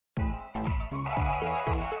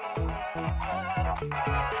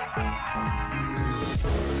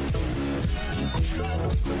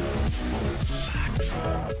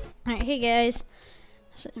Right, hey guys.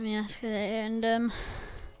 So let me ask it, and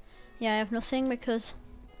yeah, I have nothing because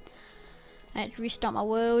I had to restart my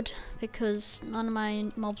world because none of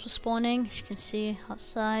my mobs were spawning, as you can see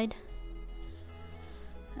outside.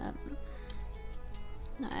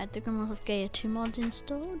 I had the Grimoire of Gaia 2 mods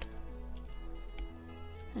installed,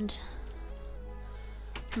 and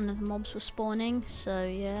none of the mobs were spawning, so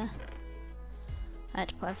yeah, I had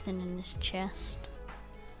to put everything in this chest.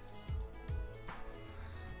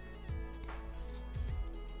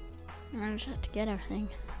 And I just had to get everything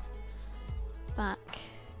back.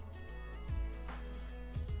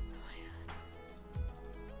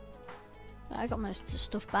 I got most of the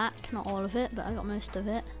stuff back, not all of it, but I got most of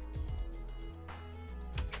it.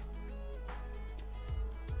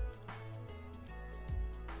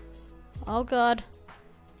 Oh god.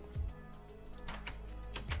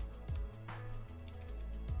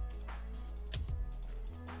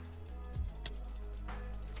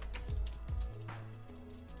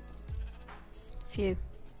 Phew.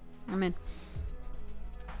 I'm in.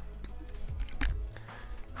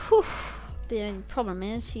 Whew. The only problem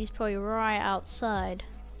is he's probably right outside.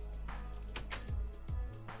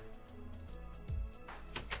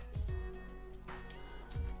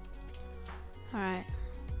 Alright.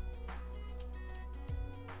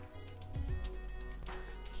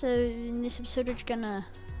 So in this episode we're gonna...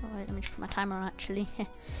 Oh wait, let me just put my timer on actually.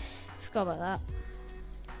 Forgot about that.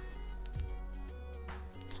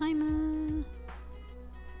 Timer.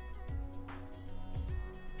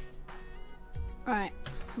 Right,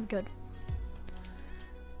 I'm good.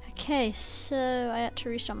 Okay, so I had to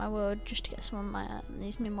restart my world just to get some of my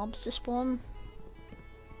these new mobs to spawn.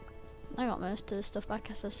 I got most of the stuff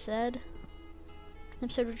back, as I've said.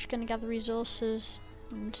 So we're just gonna gather resources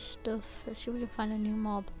and stuff. Let's see if we can find a new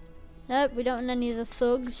mob. Nope, we don't want any of the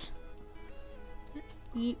thugs.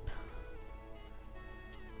 Yeep.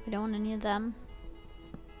 We don't want any of them.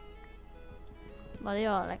 Well, they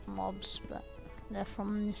are like mobs, but they're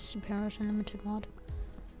from the Supervillains Unlimited mod.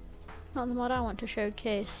 Not the mod I want to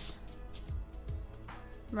showcase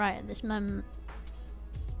right at this moment.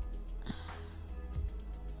 I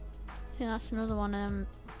think that's another one,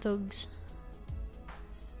 thugs.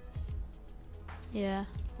 Yeah.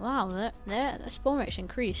 Wow, their spawn rate's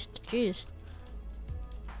increased. Jeez.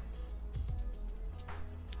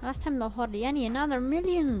 Last time there were hardly any, and now there are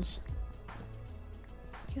millions.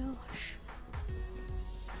 Gosh.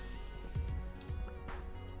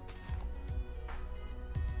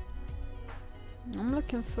 I'm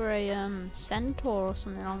looking for a centaur or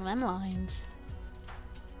something along them lines.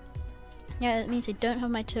 Yeah, that means I don't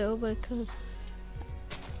have my turtle because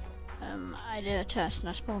I did a test and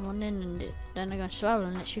I spawned one in, and then I go to survival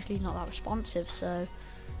and it's usually not that responsive. So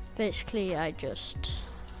basically, I just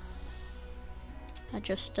we'll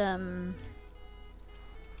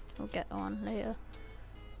get on later.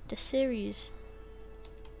 The series.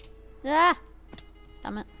 Ah,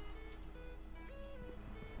 damn it.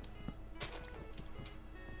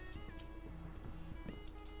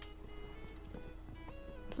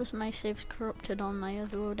 Plus my save's corrupted on my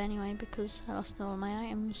other world anyway because I lost all my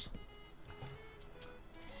items.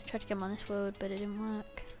 I tried to get them on this world but it didn't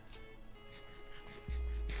work.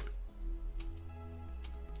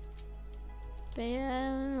 But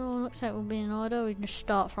yeah, well, looks like we'll be in order. We can just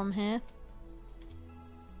start from here.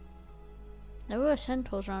 There were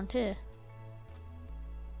centaurs around here.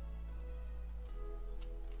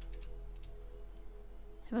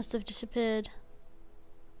 They must have disappeared.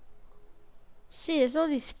 See, there's all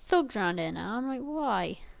these thugs around here now. I'm like,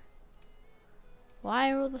 why? Why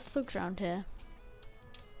are all the thugs around here?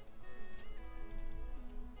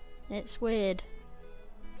 It's weird.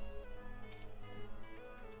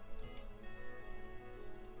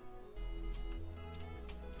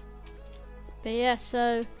 But yeah,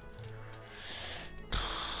 so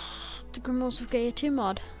the Grimoire of Gaia 2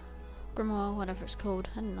 mod. Grimoire, whatever it's called,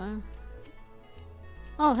 I don't know.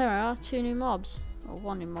 Oh, here are 2 new mobs. Or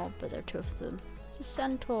 1 new mob, but there are 2 of them. It's a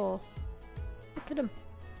centaur. Look at him.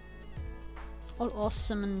 All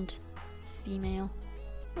awesome and female.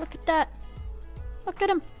 Look at that. Look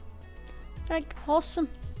at him. They're like awesome.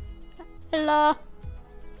 Hello. I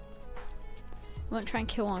won't try and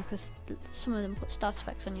kill one because some of them put status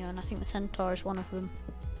effects on you, and I think the centaur is one of them.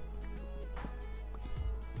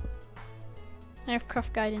 I have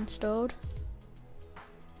CraftGuide installed.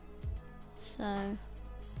 So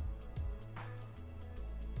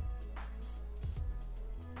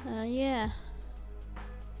yeah.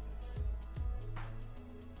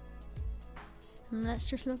 And let's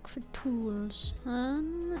just look for tools.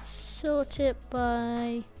 Let's sort it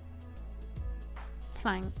by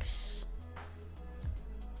planks.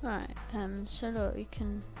 Right, so look, we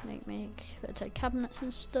can make like cabinets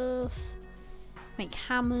and stuff, make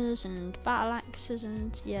hammers and battle axes,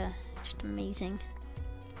 and yeah, just amazing.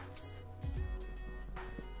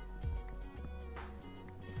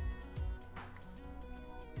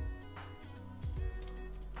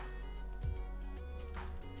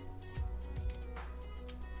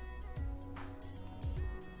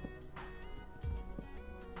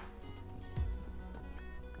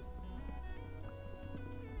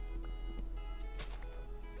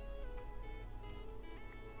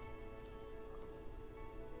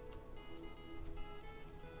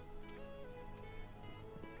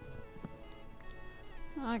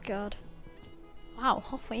 Oh god. Wow,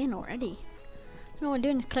 halfway in already. All we're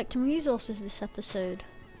doing is collecting resources this episode.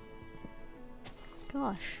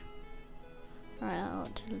 Gosh. Alright, I know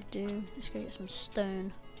what to do. Let's go get some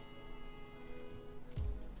stone.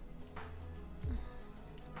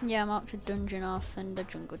 Yeah, I marked a dungeon off and a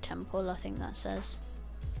jungle temple, I think that says.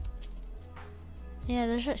 Yeah,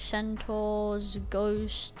 there's like centaurs,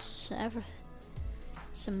 ghosts, everything.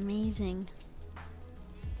 It's amazing.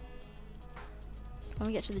 When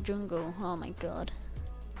we get to the jungle, oh my god.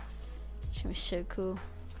 It's gonna be so cool.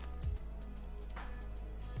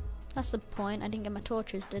 That's the point, I didn't get my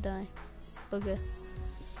torches, did I? Bugger.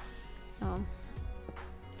 Oh.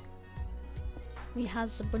 We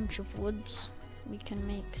has a bunch of woods. We can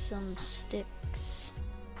make some sticks.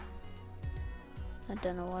 I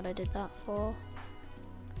don't know what I did that for.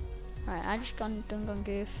 Alright, I just done gone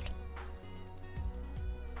goofed.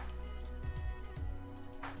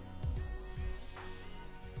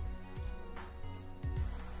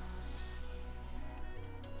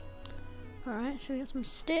 Alright, so we got some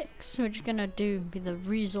sticks. We're just gonna be the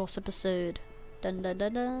resource episode. Dun dun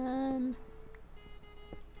dun dun.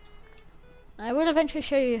 I will eventually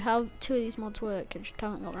show you how 2 of these mods work. I just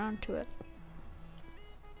haven't got around to it.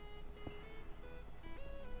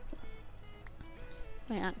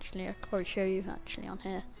 Wait, actually, I could probably show you actually on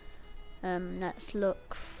here. Let's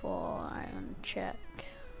look for. I'm gonna check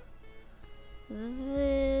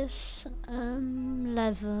this.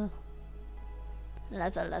 Leather.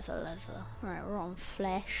 Right, we're on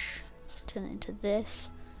flesh. Turn it into this,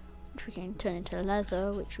 which we can turn into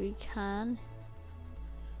leather, which we can.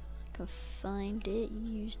 I can find it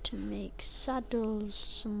used to make saddles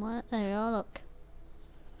somewhere. There we are. Look,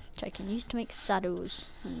 which I can use to make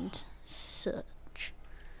saddles and such.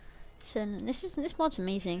 So this mod's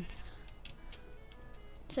amazing.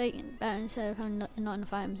 So you can better instead of having not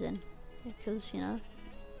enough items in, because you know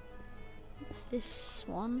this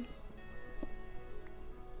one.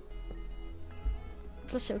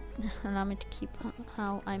 Plus it will allow me to keep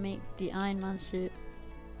how I make the Iron Man suit.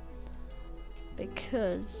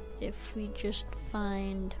 Because if we just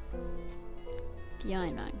find the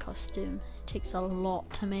Iron Man costume, it takes a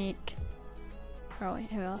lot to make. Right,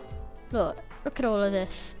 here we are. Look at all of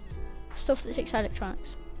this. Stuff that takes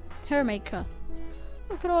electronics. Hair maker.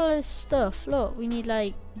 Look at all of this stuff. Look, we need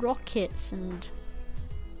like rockets and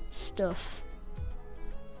stuff.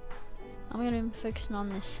 I'm going to be focusing on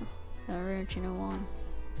this original one.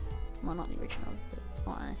 Well, not the original, but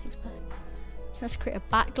not anything's better. Let's create a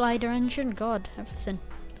backglider engine. God, everything,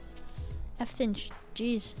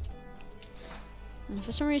 jeez. And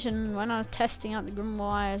for some reason, when I was testing out the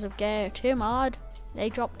Grimoire of Gaia 2 mod, they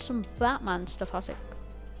dropped some Batman stuff. I was like,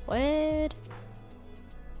 what?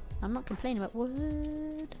 I'm not complaining, but what?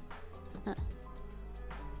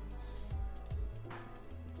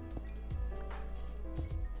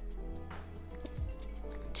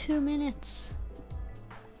 2 minutes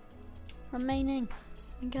remaining. Oh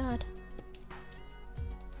my god.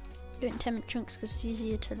 Do it in 10-minute chunks because it's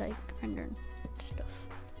easier to like render and stuff.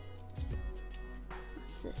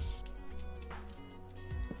 What's this?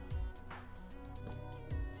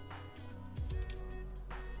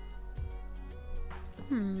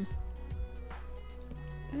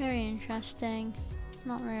 Very interesting.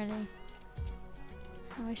 Not really.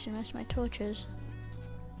 I'm wasting most of my torches.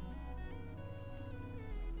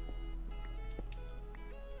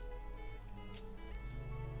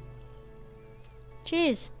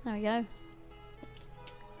 Cheers! There we go.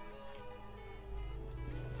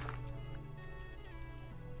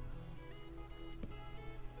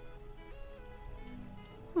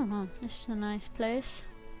 Oh, this is a nice place.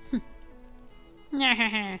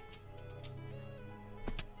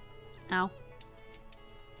 Ow.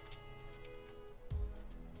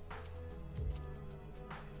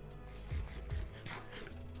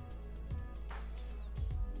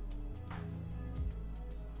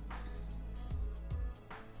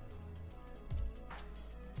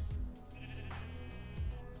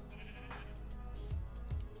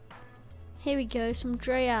 Here we go, some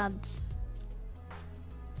dryads.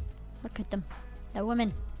 Look at them. They're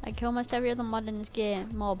women. Like almost every other mod in this game.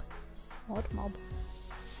 Mob.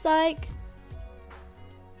 Psych.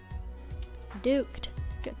 Duked.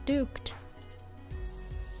 Got duked.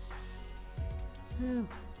 Oh.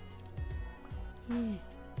 Yeah.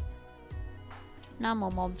 Now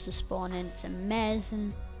more mobs are spawning. It's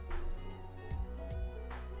amazing.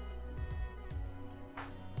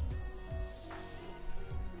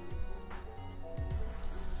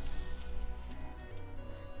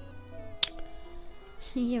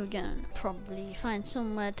 So yeah, we're gonna probably find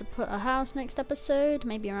somewhere to put a house next episode.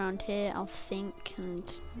 Maybe around here, I'll think,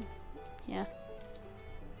 and yeah.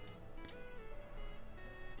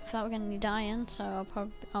 I thought we're gonna need iron, so I'll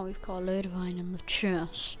probably. Oh, we've got a load of iron in the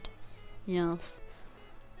chest. Yes.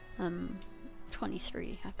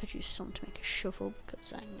 23. I could use some to make a shovel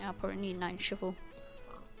because I'll probably need 9 shovel.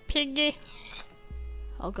 Piggy.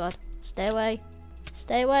 Oh god, stay away.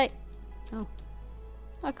 Stay away. Oh.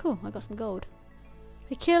 Oh cool, I got some gold.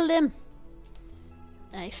 We killed him.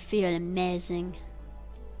 I feel amazing.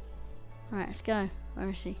 Alright, let's go. Where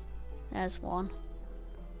is he? There's one.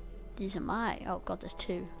 These are my. Oh god, there's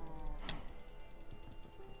 2.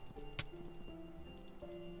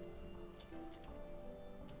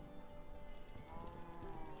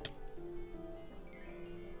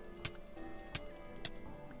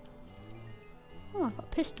 Oh, I got a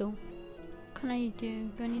pistol. Can I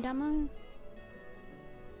do I need ammo?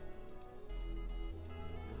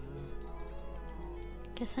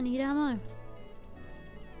 Guess I need ammo.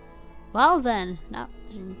 Well then, that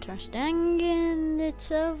was interesting, and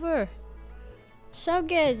it's over. So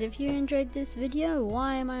guys, if you enjoyed this video,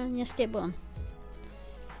 why am I on your skip button?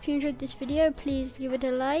 If you enjoyed this video, please give it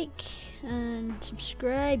a like and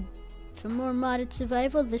subscribe for more modded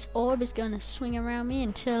survival. This orb is gonna swing around me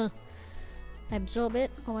until I absorb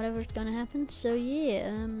it or whatever's gonna happen. So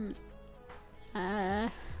yeah,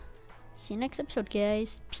 see you next episode,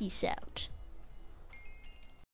 guys. Peace out.